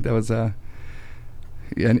 But that was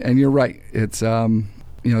and you're right. It's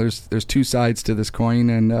there's two sides to this coin,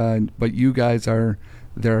 and but you guys are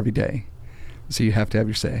there every day, so you have to have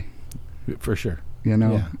your say. For sure.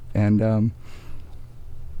 And.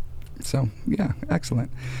 So, excellent.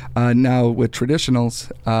 Now, with traditionals,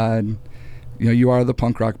 you are the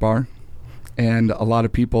punk rock bar, and a lot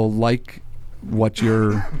of people like what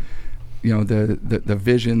you're, the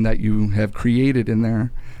vision that you have created in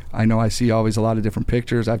there. I know I see always a lot of different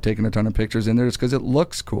pictures. I've taken a ton of pictures in there just because it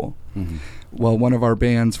looks cool. Well, one of our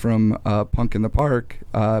bands from Punk in the Park,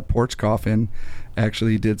 Porch Coffin,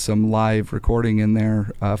 actually did some live recording in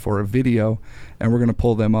there for a video, and we're going to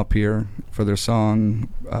pull them up here for their song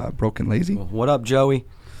Broken Lazy. Well, what up, Joey?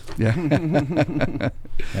 Yeah.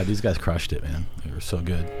 Yeah, these guys crushed it, man. They were so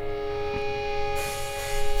good.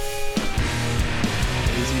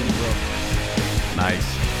 Lazy and broke.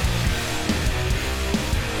 Nice.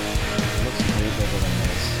 It looks way bigger than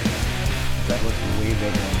this. That looks way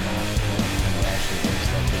bigger than that. And it actually looks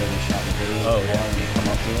like whatever shot the video and you come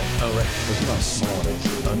up to it. Oh, right. This is how small it is.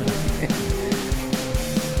 Oh, no.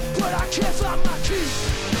 But I can't find my key.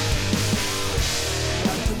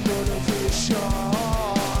 Like the motivation.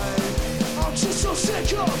 I'm just so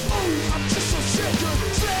sick of. I'm just so sick of.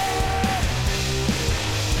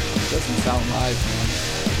 Doesn't sound live, man.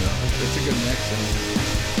 It's a good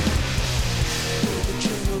mix.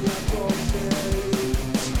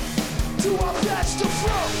 Do our best to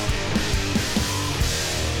flow.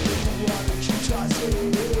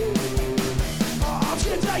 I'll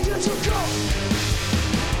get back here to go.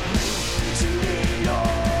 To me,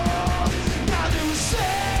 now they will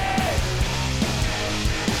say.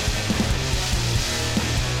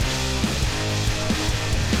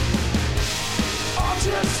 I'm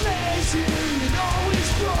just lazy and always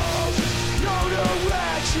broke. No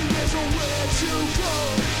direction, there's nowhere to go.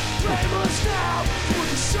 Blame us now for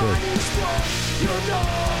the sun is broke. You know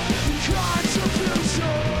the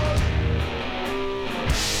contribution.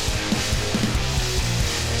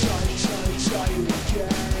 Try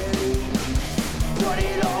again, but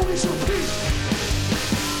it always repeats.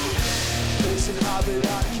 It's an habit I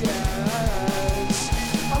can't.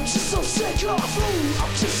 I'm just so sick of food.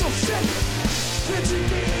 I'm just so sick. It's in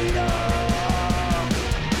me up.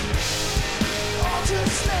 I'm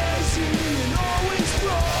just lazy and always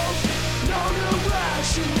broke. No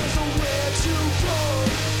direction, there's nowhere to go.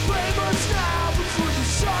 Blame us now before the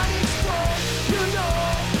sun explodes. You know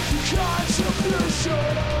the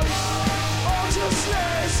contribution. I'm just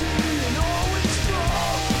lazy and always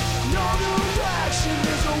broke. No direction,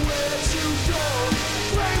 there's nowhere to go.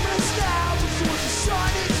 Blame us now before the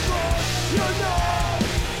sun explodes. You know.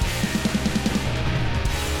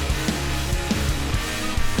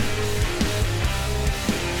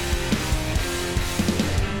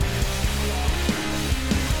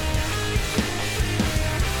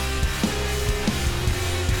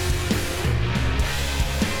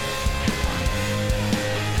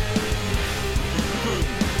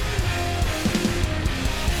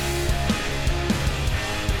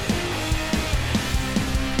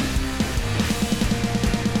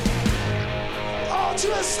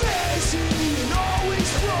 Just lazy and always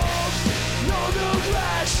broke. No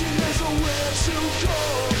direction, there's nowhere to go.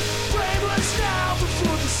 Blame us now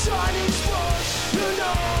before the sun explodes. You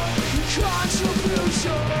know the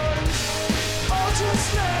contributions. All just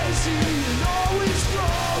lazy and always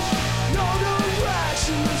broke. No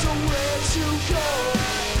direction, there's nowhere to go.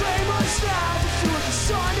 Blame us now before the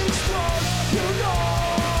sun explodes. You know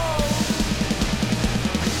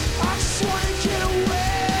I just wanna get away.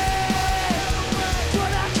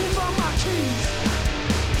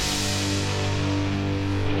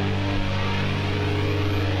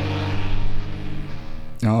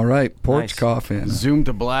 All right, Porch Nice. Coffin. Zoom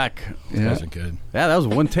to black. Yeah, Those are good. Yeah, that was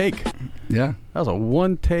one take. yeah, That was a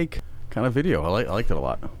one take kind of video. I liked it a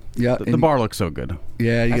lot. yeah. The and- bar looks so good.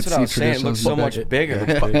 Yeah, you That's get what I to was see saying. It looks so traditionals. much bigger.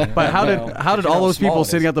 But how You know, did you all know those how small people it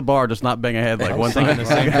sitting is. at the bar just not bang ahead like one Thinking thing? the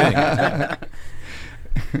same thing.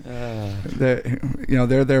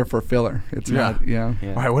 They're there for filler. It's not, Yeah.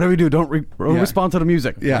 All right, whatever you do, don't respond to the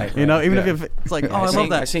music. Yeah. You know, even Yeah. if it's like, oh, I I love I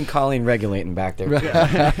that. seen Colleen regulating back there.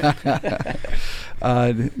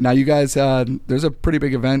 Now, you guys, there's a pretty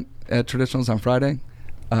big event at Traditionals on Friday.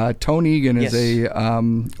 Tone Egan is Yes. a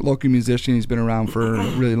local musician. He's been around for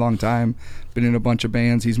a really long time, been in a bunch of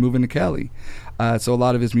bands. He's moving to Cali. So a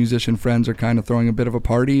lot of his musician friends are kind of throwing a bit of a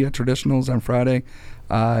party at Traditionals on Friday.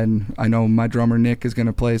 And I know my drummer, Nick, is going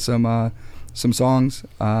to play some songs.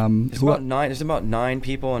 There's about nine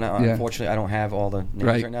people, and Yeah. unfortunately, I don't have all the names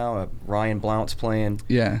Right. right now. Ryan Blount's playing.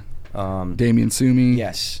 Yeah. Um, Damian Sumi.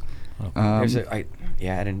 yes. Um, I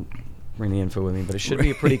didn't bring the info with me, but it should be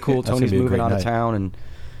a pretty cool. That's gonna Tony's be a moving great out of night. town, and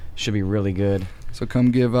should be really good. So come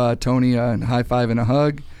give Tony a high five and a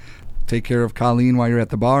hug. Take care of Colleen while you're at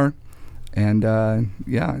the bar. And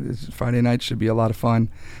this Friday night should be a lot of fun.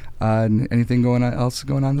 Anything else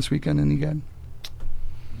going on this weekend? Any good?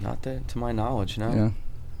 Not to my knowledge, no.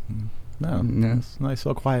 Yeah. No, Yeah. it's a nice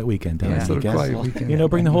little quiet weekend down Yeah. there, Nice I little guess. quiet weekend. You know,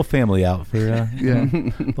 bring the whole family out for Yeah.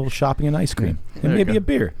 a little shopping and ice cream, There and you maybe go. a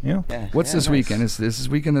beer. You know, Yeah. What's Yeah, this nice. weekend? Is this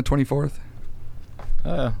weekend the 24th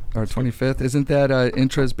or 25th? Isn't that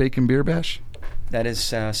Intra's Bacon Beer Bash? That is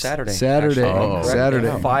Saturday. Saturday. actually. Oh. Correct. Saturday.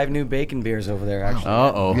 They have 5 new bacon beers over there, actually.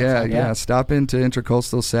 Uh-oh. Yeah, Yeah. yeah. Stop into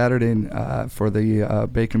Intracoastal Saturday for the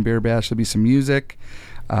Bacon Beer Bash. There'll be some music.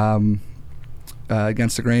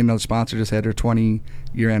 Against the Grain, another sponsor, just had their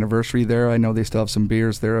 20-year anniversary there. I know they still have some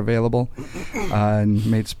beers there available and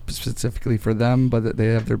made specifically for them, but they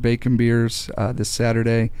have their bacon beers this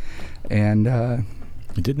Saturday. And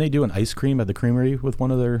didn't they do an ice cream at the creamery with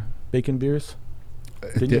one of their bacon beers?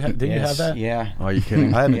 Didn't you have Yes, that? Yeah. Are you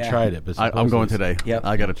kidding? I haven't Yeah. tried it, but I'm going supposedly today. Yep.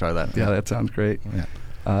 I got to try that. yeah, that sounds great.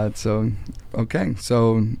 Yeah. So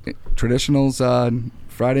Traditionals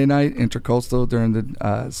Friday night, Intracoastal during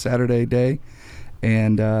the Saturday day,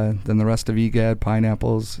 and then the rest of EGAD,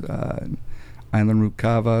 Pineapples, Island Root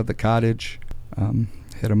Cava, The Cottage.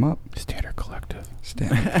 hit them up. Standard Collective.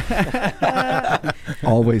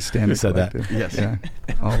 Always Standard said Collective. that. Yes. Yeah.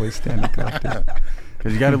 Always Standard Collective.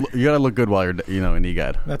 Because you gotta look good while you're in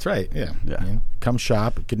EGOD. That's right. Yeah. Yeah. Come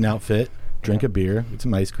shop, get an outfit, drink a beer, get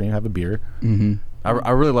some ice cream, have a beer. Mm-hmm.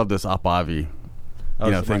 I really love this Apavi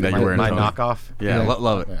thing that you're wearing. My Tony. knockoff. Yeah, Yeah.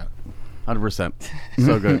 love it. Yeah. 100%.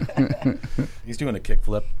 So good. He's doing a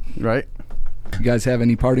kickflip. Right? You guys have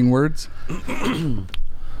any parting words?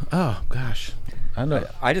 Oh gosh, I know.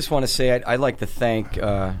 I just want to say I'd like to thank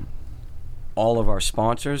all of our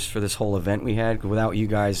sponsors for this whole event we had. Without you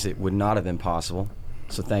guys, it would not have been possible.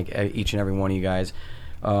 So thank each and every one of you guys.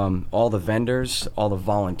 All the vendors, all the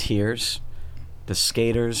volunteers, the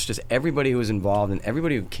skaters, just everybody who was involved and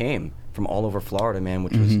everybody who came from all over Florida, man,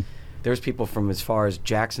 which was, there was people from as far as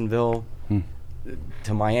Jacksonville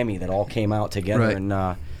to Miami that all came out together. Right.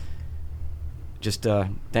 And just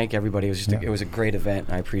thank everybody. It was just it was a great event.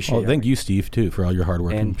 I appreciate it. Oh, thank you, Steve, too, for all your hard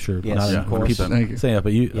work. And I'm sure. yes, not of course. people Thank you. saying that,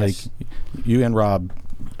 but you, Yes. you and Rob,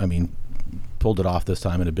 I mean, pulled it off this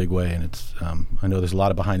time in a big way, and it's. I know there's a lot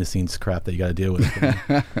of behind the scenes crap that you got to deal with.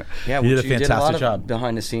 Yeah, You did a you did a fantastic lot of job.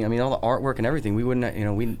 behind the scenes. I mean, all the artwork and everything. We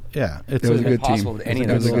wouldn't, we. Yeah, it's It was a good impossible team. with any It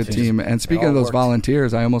of was a those good things. team. And It speaking all of those worked.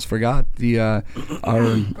 volunteers, I almost forgot the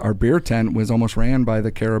our beer tent was almost ran by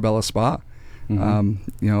the Carabella Spa.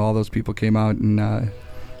 All those people came out, and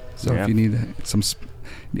so Yeah. if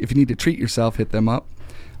you need to treat yourself, hit them up.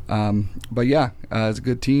 But yeah, it's a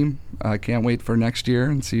good team. I can't wait for next year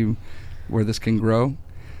and see where this can grow.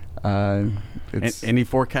 It's Any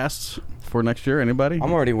forecasts for next year? Anybody?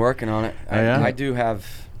 I'm already working on it. yeah?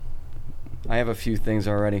 I have a few things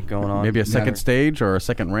already going on. Maybe a second stage or a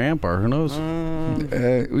second ramp, or who knows?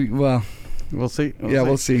 well. We'll see.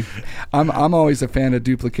 We'll see. I'm always a fan of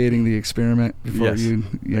duplicating the experiment before Yes, you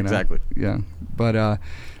know. exactly. Yeah, but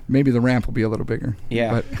maybe the ramp will be a little bigger.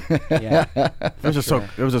 Yeah. But Yeah. It was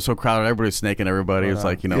just so crowded. Everybody's snaking everybody. It's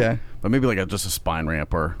like Yeah. but maybe like just a spine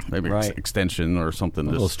ramp or maybe Right. extension or something.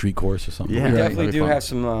 a little street course or something. Yeah. We Right. definitely That'd be do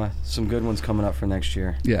fun. have some good ones coming up for next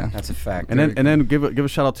year. Yeah. That's a fact. And then give a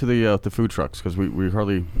shout out to the food trucks, because we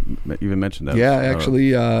hardly even mentioned that. yeah,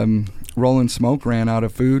 actually, Rolling Smoke ran out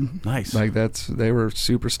of food. Nice. Like they were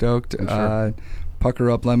super stoked. I'm sure.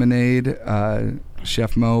 Pucker Up Lemonade,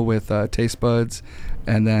 Chef Mo with Taste Buds,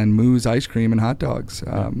 and then Moo's Ice Cream and Hot Dogs.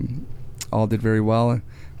 All did very well.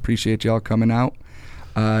 Appreciate y'all coming out.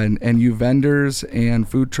 And you vendors and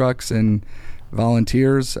food trucks and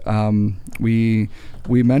volunteers. We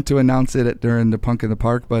meant to announce it during the Punk in the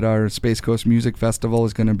Park, but our Space Coast Music Festival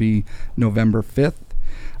is going to be November 5th.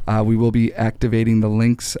 We will be activating the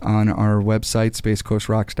links on our website,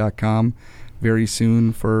 spacecoastrocks.com, very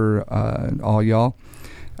soon for all y'all.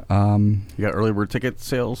 You got early bird ticket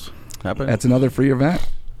sales happening? That's another free event.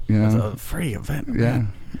 It's a free event. Yeah. Man.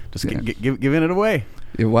 Just giving it away.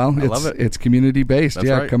 Well, I love it. It's community based. That's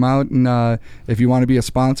yeah, right. come out and if you want to be a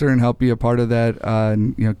sponsor and help be a part of that,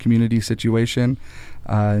 community situation,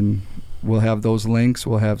 and we'll have those links.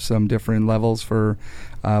 We'll have some different levels for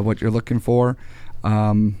what you're looking for.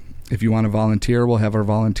 If you want to volunteer, we'll have our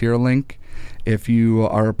volunteer link. If you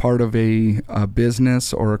are a part of a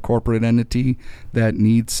business or a corporate entity that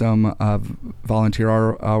needs some volunteer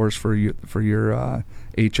hours for your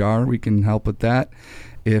HR, we can help with that.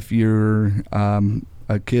 If you're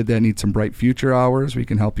a kid that needs some Bright Future hours, we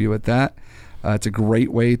can help you with that. It's a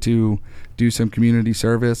great way to do some community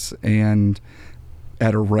service and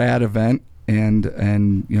at a rad event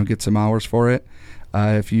and get some hours for it.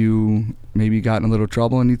 If you maybe got in a little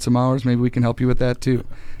trouble and need some hours, maybe we can help you with that too.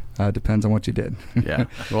 Depends on what you did. Yeah.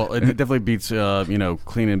 Well, it definitely beats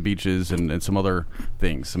cleaning beaches and some other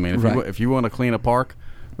things. I mean, if you want to clean a park,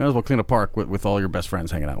 might as well clean a park with all your best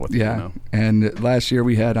friends hanging out with you. Yeah. You know? And last year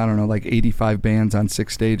we had, like 85 bands on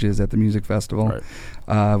 6 stages at the music festival.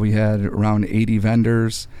 Right. We had around 80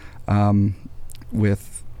 vendors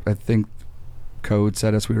with, I think, code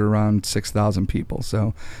said us we were around 6,000 people.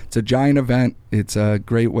 So it's a giant event. It's a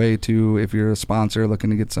great way to, if you're a sponsor looking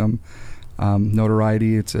to get some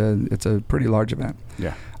notoriety, it's a pretty large event.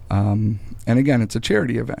 Yeah. And again, it's a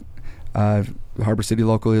charity event. Harbor City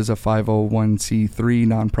Local is a 501c3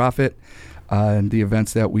 nonprofit. The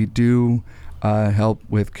events that we do help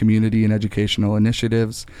with community and educational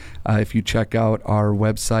initiatives. If you check out our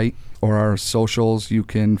website or our socials, you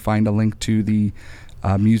can find a link to the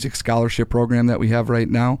music scholarship program that we have right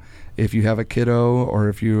now. If you have a kiddo or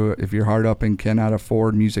if you're hard up and cannot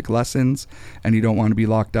afford music lessons and you don't want to be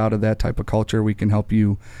locked out of that type of culture, we can help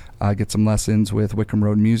you get some lessons with Wickham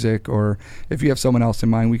Road Music, or if you have someone else in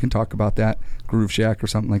mind, we can talk about that, Groove Shack or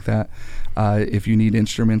something like that. If you need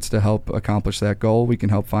instruments to help accomplish that goal, we can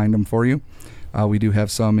help find them for you. We do have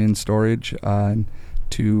some in storage.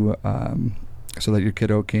 to so that your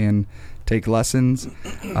kiddo can take lessons.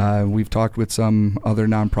 We've talked with some other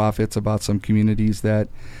nonprofits about some communities that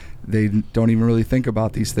they don't even really think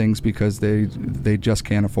about these things because they just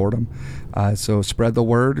can't afford them. So spread the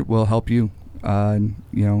word. We'll help you. Learn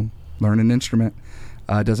an instrument.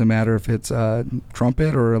 It doesn't matter if it's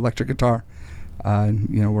trumpet or electric guitar.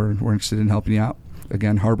 We're interested in helping you out.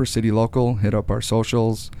 Again, Harbor City Local. Hit up our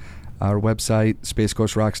socials. Our website,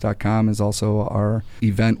 SpaceCoastRocks.com, is also our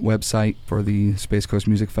event website for the Space Coast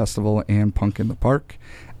Music Festival and Punk in the Park.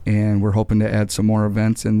 And we're hoping to add some more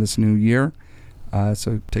events in this new year.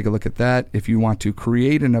 So take a look at that. If you want to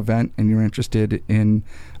create an event and you're interested in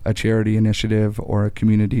a charity initiative or a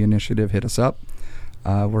community initiative, hit us up.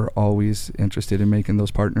 We're always interested in making those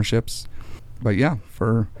partnerships. But yeah,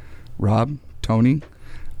 for Rob, Tony,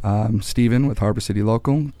 Steven with Harbor City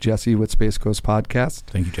Local, Jesse with Space Coast Podcast.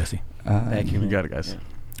 Thank you, Jesse. Thank you. You got it, guys. Yeah.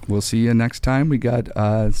 We'll see you next time. We got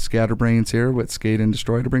Scatterbrains here with Skate and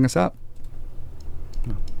Destroy to bring us up.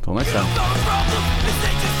 Until next time.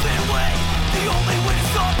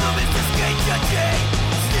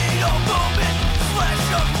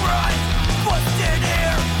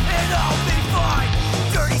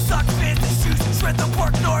 The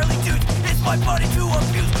pork gnarly dudes, it's my body to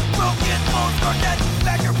abuse. Broken bones, garnet,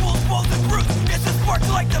 bagger pulls, bones and bruise. It's a spark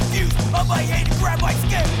like the fuse of my hate to grab my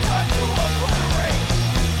skin. Time to obliterate,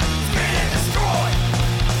 skate and destroy.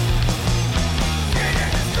 Skate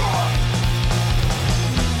and destroy.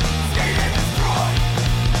 Skate and destroy.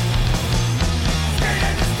 Skate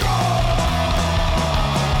and destroy.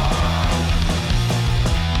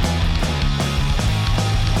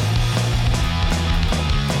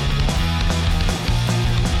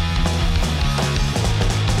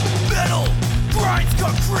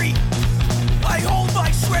 Concrete. I hold my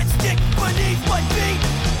shred stick beneath my feet.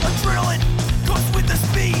 Adrenaline goes with the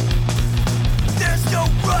speed. There's no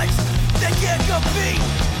rush that can't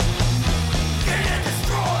compete.